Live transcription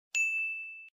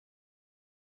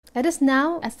Let us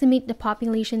now estimate the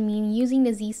population mean using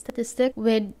the z-statistic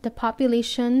with the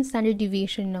population standard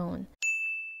deviation known.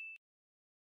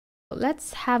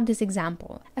 Let's have this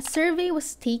example. A survey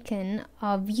was taken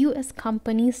of US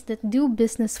companies that do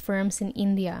business firms in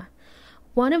India.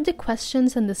 One of the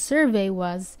questions on the survey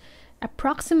was,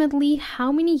 approximately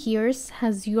how many years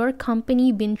has your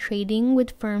company been trading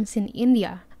with firms in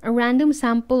India? A random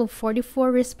sample of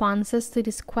 44 responses to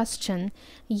this question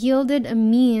yielded a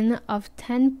mean of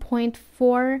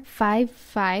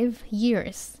 10.455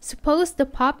 years. Suppose the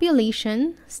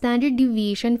population standard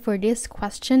deviation for this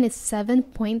question is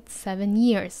 7.7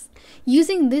 years.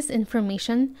 Using this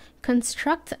information,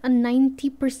 construct a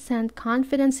 90%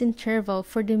 confidence interval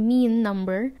for the mean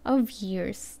number of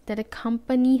years that a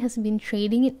company has been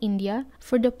trading in India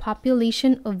for the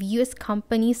population of US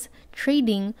companies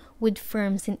trading with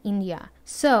firms in India.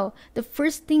 So, the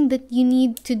first thing that you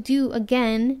need to do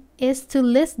again is to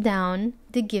list down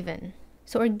the given.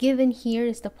 So, our given here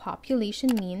is the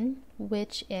population mean,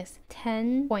 which is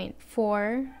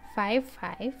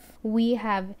 10.455. We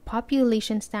have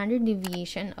population standard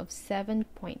deviation of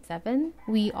 7.7.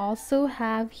 We also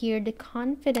have here the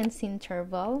confidence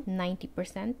interval,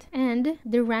 90%, and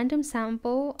the random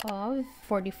sample of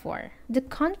 44. The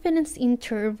confidence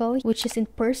interval, which is in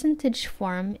percentage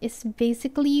form, is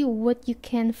basically what you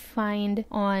can find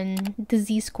on the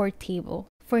z-score table.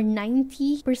 For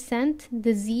 90%,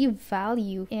 the z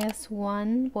value is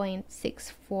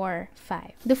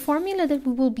 1.645. The formula that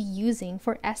we will be using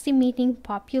for estimating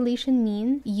population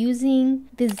mean using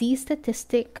the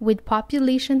z-statistic with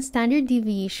population standard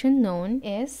deviation known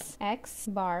is x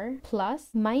bar plus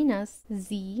minus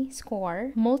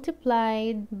z-score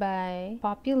multiplied by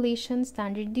population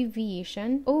standard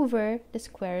deviation over the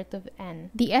square root of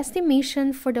n. The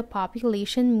estimation for the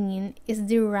population mean is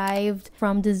derived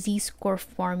from the z-score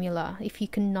formula. If you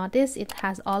can notice, it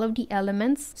has all of the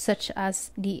elements such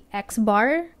as the x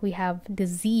bar, we have the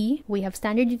z, we have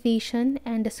standard deviation,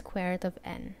 and the square root of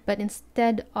n. But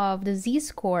instead of the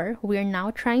z-score, we are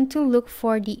now trying to look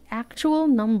for the actual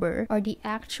number or the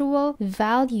actual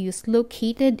values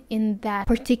located in that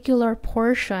particular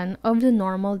portion of the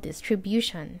normal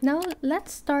distribution. Now,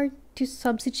 let's start to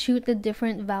substitute the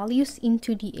different values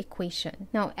into the equation.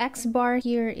 Now, x bar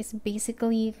here is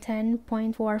basically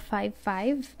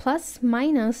 10.455 plus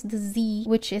minus the z,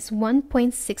 which is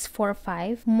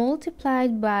 1.645,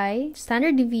 multiplied by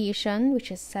standard deviation,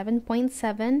 which is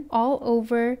 7.7, all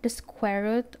over the square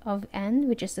root of n,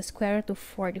 which is the square root of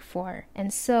 44.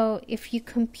 And so, if you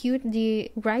compute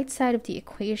the right side of the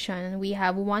equation, we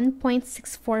have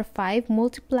 1.645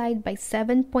 multiplied by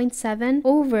 7.7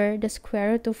 over the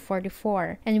square root of 44.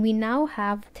 And we now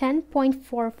have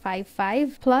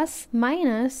 10.455 plus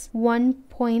minus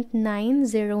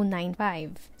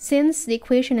 1.9095. Since the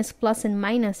equation is plus and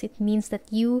minus, it means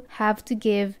that you have to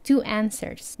give two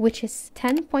answers, which is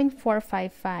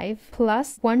 10.455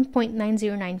 plus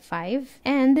 1.9095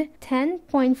 and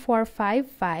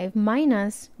 10.455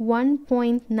 minus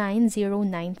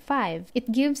 1.9095.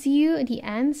 It gives you the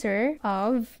answer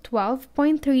of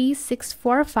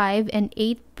 12.3645 and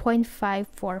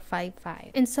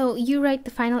 8.5455. And so you write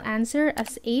the final answer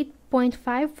as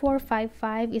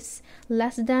 8.5455 is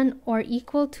less than or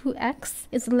equal to x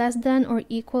is less than or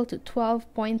equal to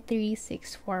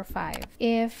 12.3645.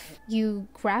 If you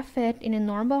graph it in a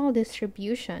normal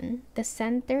distribution, the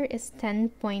center is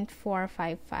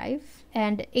 10.455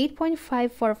 and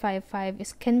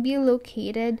 8.5455 can be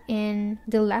located in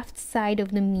the left side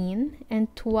of the mean, and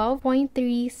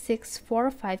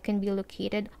 12.3645 can be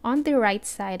located on the right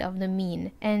side of the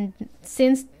mean. And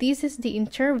since this is the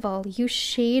interval, you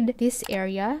shade this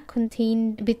area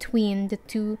contained between the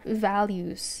two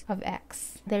values of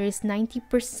x. There is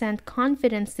 90%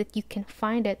 confidence that you can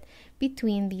find it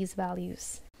between these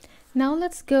values. Now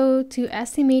let's go to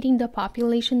estimating the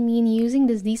population mean using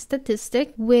the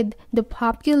z-statistic with the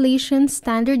population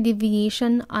standard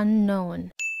deviation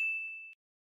unknown.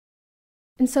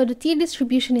 And so the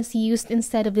t-distribution is used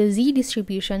instead of the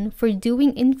z-distribution for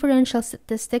doing inferential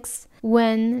statistics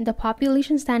when the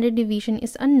population standard deviation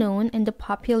is unknown and the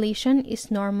population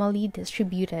is normally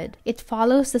distributed. It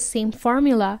follows the same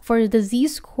formula for the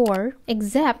z-score,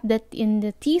 except that in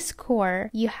the t-score,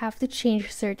 you have to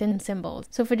change certain symbols.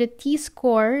 So for the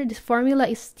t-score, the formula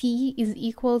is t is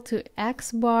equal to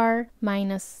x bar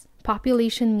minus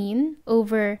population mean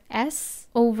over s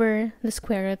over the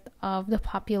square root of the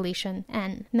population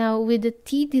n. Now with the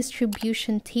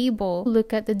t-distribution table,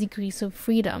 look at the degrees of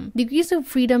freedom. Degrees of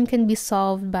freedom can be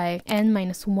solved by n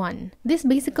minus 1. This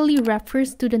basically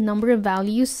refers to the number of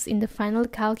values in the final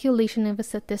calculation of a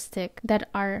statistic that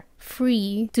are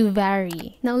free to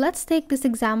vary. Now let's take this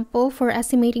example for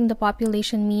estimating the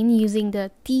population mean using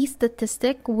the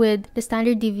t-statistic with the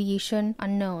standard deviation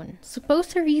unknown. Suppose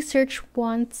the researcher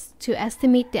wants to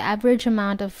estimate the average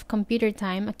amount of computer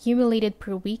time accumulated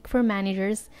per week for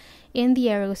managers in the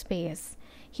aerospace.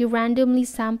 He randomly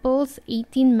samples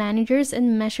 18 managers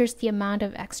and measures the amount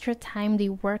of extra time they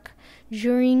work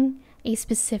during a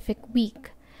specific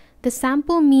week. The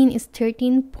sample mean is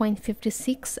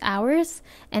 13.56 hours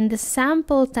and the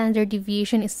sample standard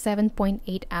deviation is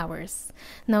 7.8 hours.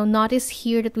 Now notice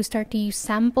here that we start to use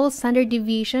sample standard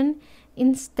deviation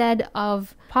instead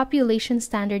of population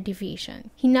standard deviation.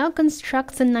 He now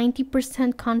constructs a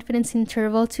 90% confidence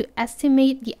interval to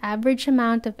estimate the average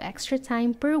amount of extra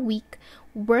time per week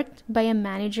worked by a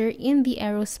manager in the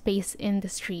aerospace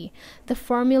industry. The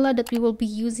formula that we will be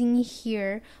using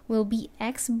here will be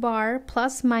x bar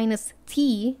plus minus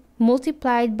t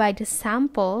multiplied by the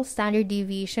sample standard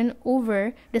deviation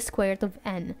over the square root of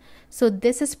n. So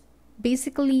this is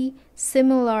basically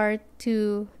similar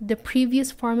to the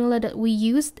previous formula that we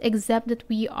used, except that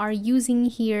we are using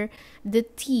here the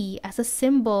t as a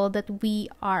symbol that we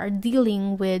are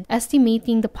dealing with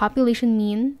estimating the population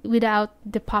mean without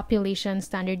the population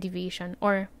standard deviation,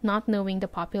 or not knowing the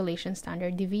population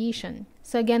standard deviation.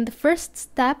 So again, the first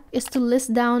step is to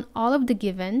list down all of the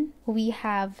given. We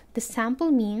have the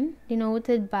sample mean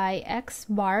denoted by x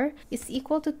bar is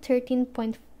equal to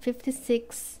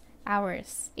 13.56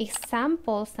 hours. A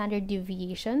sample standard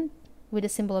deviation with the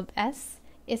symbol of S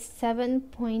is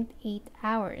 7.8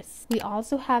 hours. We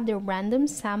also have the random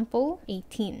sample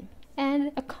 18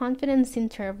 and a confidence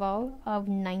interval of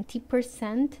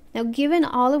 90%. Now given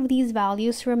all of these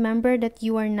values, remember that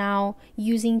you are now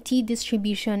using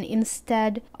t-distribution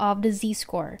instead of the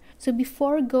z-score. So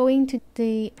before going to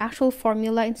the actual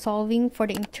formula and solving for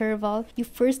the interval, you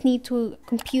first need to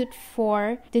compute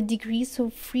for the degrees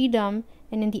of freedom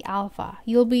and in the alpha.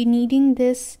 You'll be needing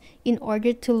this in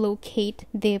order to locate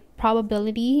the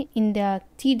probability in the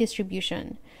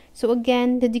t-distribution. So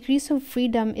again, the degrees of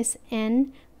freedom is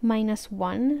n minus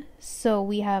 1. So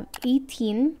we have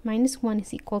 18 minus 1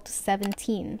 is equal to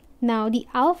 17. Now the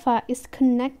alpha is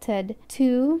connected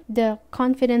to the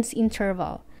confidence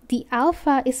interval. The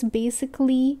alpha is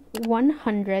basically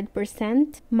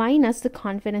 100% minus the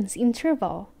confidence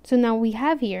interval. So now we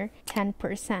have here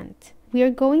 10%. We are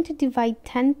going to divide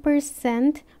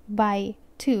 10% by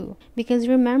 2 because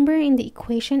remember in the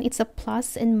equation it's a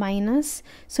plus and minus,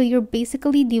 so you're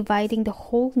basically dividing the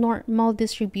whole normal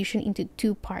distribution into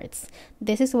two parts.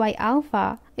 This is why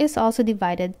alpha is also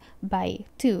divided by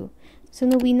 2. So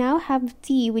now we now have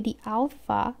t with the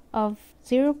alpha of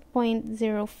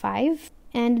 0.05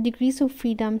 and the degrees of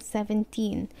freedom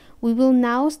 17. We will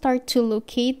now start to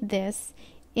locate this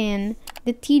in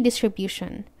the t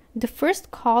distribution. The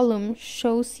first column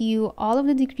shows you all of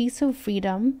the degrees of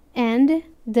freedom and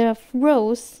the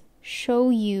rows show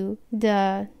you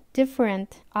the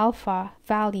different alpha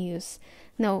values.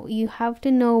 Now you have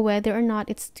to know whether or not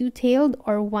it's two-tailed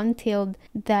or one-tailed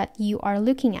that you are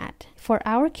looking at. For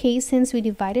our case, since we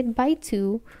divided by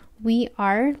 2, we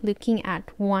are looking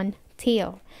at one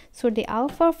tail. So the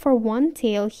alpha for one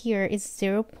tail here is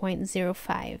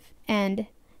 0.05. And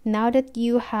now that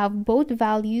you have both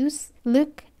values,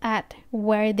 look at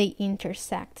where they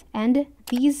intersect. And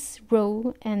these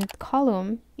row and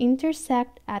column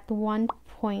intersect at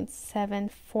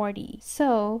 1.740.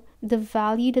 So the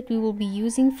value that we will be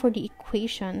using for the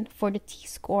equation for the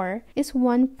t-score is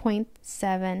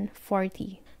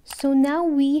 1.740. So now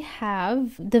we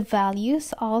have the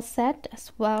values all set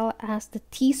as well as the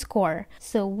t-score.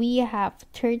 So we have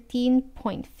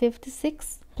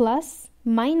 13.56 plus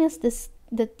minus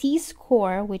the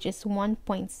t-score, which is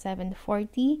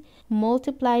 1.740,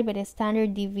 multiplied by the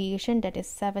standard deviation, that is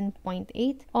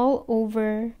 7.8, all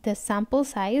over the sample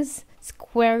size,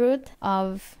 square root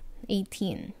of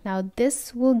 18. Now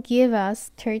this will give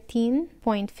us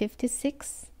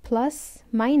 13.56 plus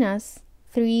minus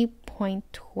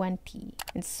 3.20.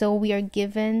 And so we are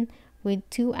given with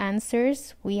two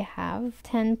answers. We have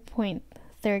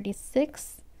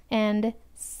 10.36 and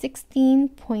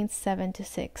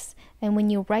 16.76. And when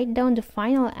you write down the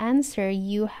final answer,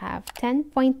 you have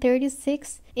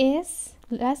 10.36 is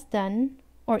less than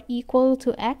or equal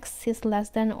to x is less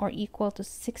than or equal to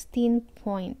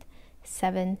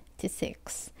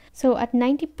 16.76. So at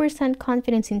 90%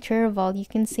 confidence interval, you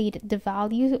can say that the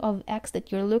value of x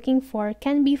that you're looking for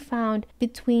can be found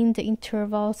between the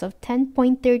intervals of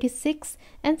 10.36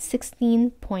 and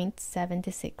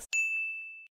 16.76.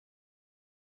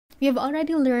 We have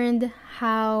already learned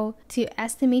how to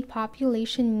estimate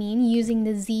population mean using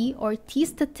the Z or T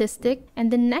statistic, and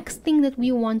the next thing that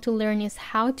we want to learn is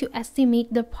how to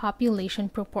estimate the population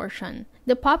proportion.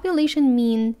 The population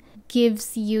mean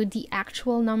gives you the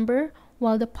actual number,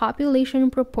 while the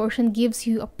population proportion gives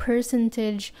you a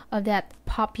percentage of that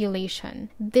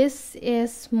population. This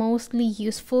is mostly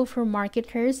useful for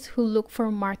marketers who look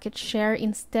for market share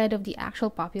instead of the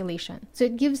actual population. So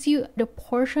it gives you the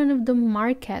portion of the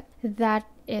market that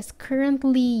is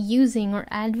currently using or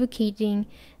advocating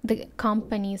the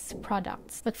company's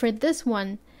products. But for this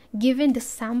one, given the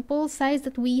sample size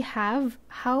that we have,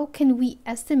 how can we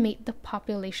estimate the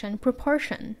population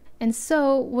proportion? And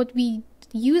so what we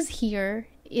use here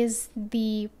is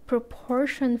the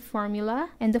proportion formula,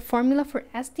 and the formula for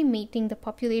estimating the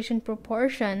population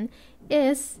proportion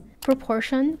is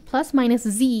proportion plus minus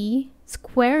Z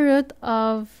square root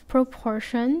of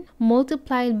proportion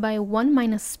multiplied by 1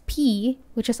 minus P,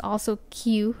 which is also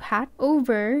Q hat,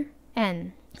 over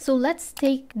N. So let's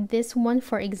take this one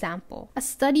for example. A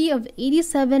study of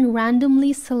 87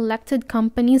 randomly selected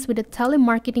companies with a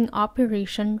telemarketing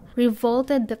operation revealed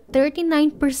that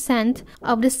 39%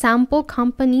 of the sample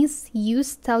companies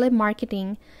used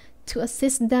telemarketing to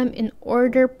assist them in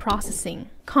order processing.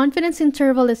 Confidence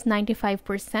interval is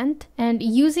 95%, and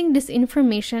using this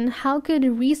information, how could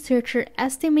a researcher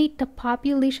estimate the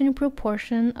population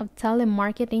proportion of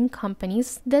telemarketing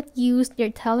companies that use their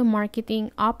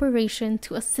telemarketing operation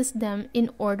to assist them in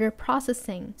order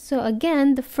processing? So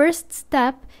again, the first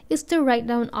step is to write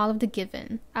down all of the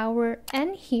given. Our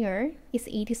N here is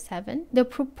 87. The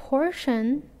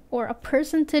proportion or a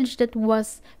percentage that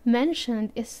was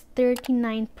mentioned is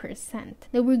 39%.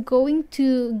 Now we're going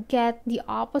to get the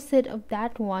opposite of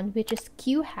that one, which is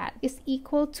Q hat is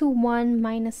equal to 1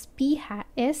 minus P hat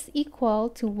is equal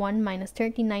to 1 minus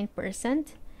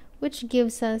 39%, which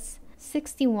gives us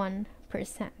 61%.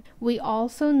 We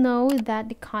also know that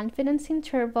the confidence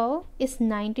interval is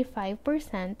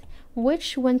 95%,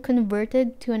 which when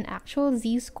converted to an actual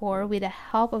z-score with the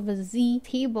help of a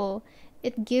z-table,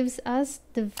 it gives us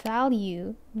the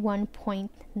value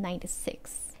 1.96.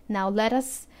 Now let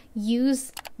us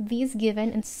use these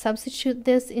given and substitute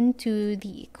this into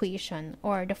the equation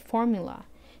or the formula.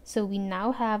 So we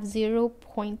now have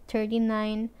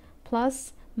 0.39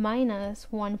 plus minus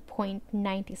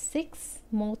 1.96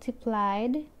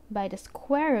 multiplied by the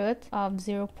square root of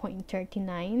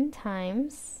 0.39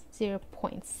 times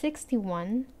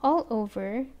 0.61 all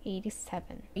over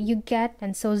 87. You get,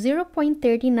 and so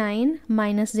 0.39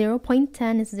 minus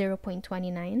 0.10 is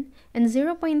 0.29, and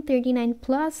 0.39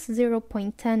 plus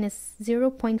 0.10 is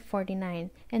 0.49.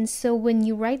 And so when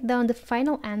you write down the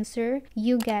final answer,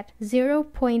 you get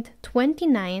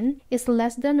 0.29 is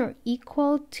less than or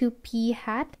equal to P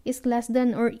hat is less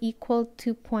than or equal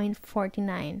to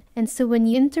 0.49. And so when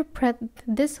you interpret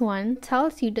this one, it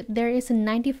tells you that there is a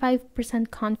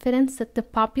 95% confidence that the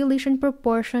population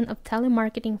proportion of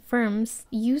telemarketing firms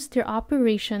use their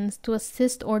operations to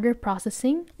assist order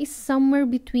processing is somewhere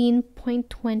between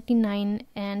 0.29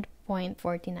 and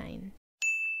 0.49.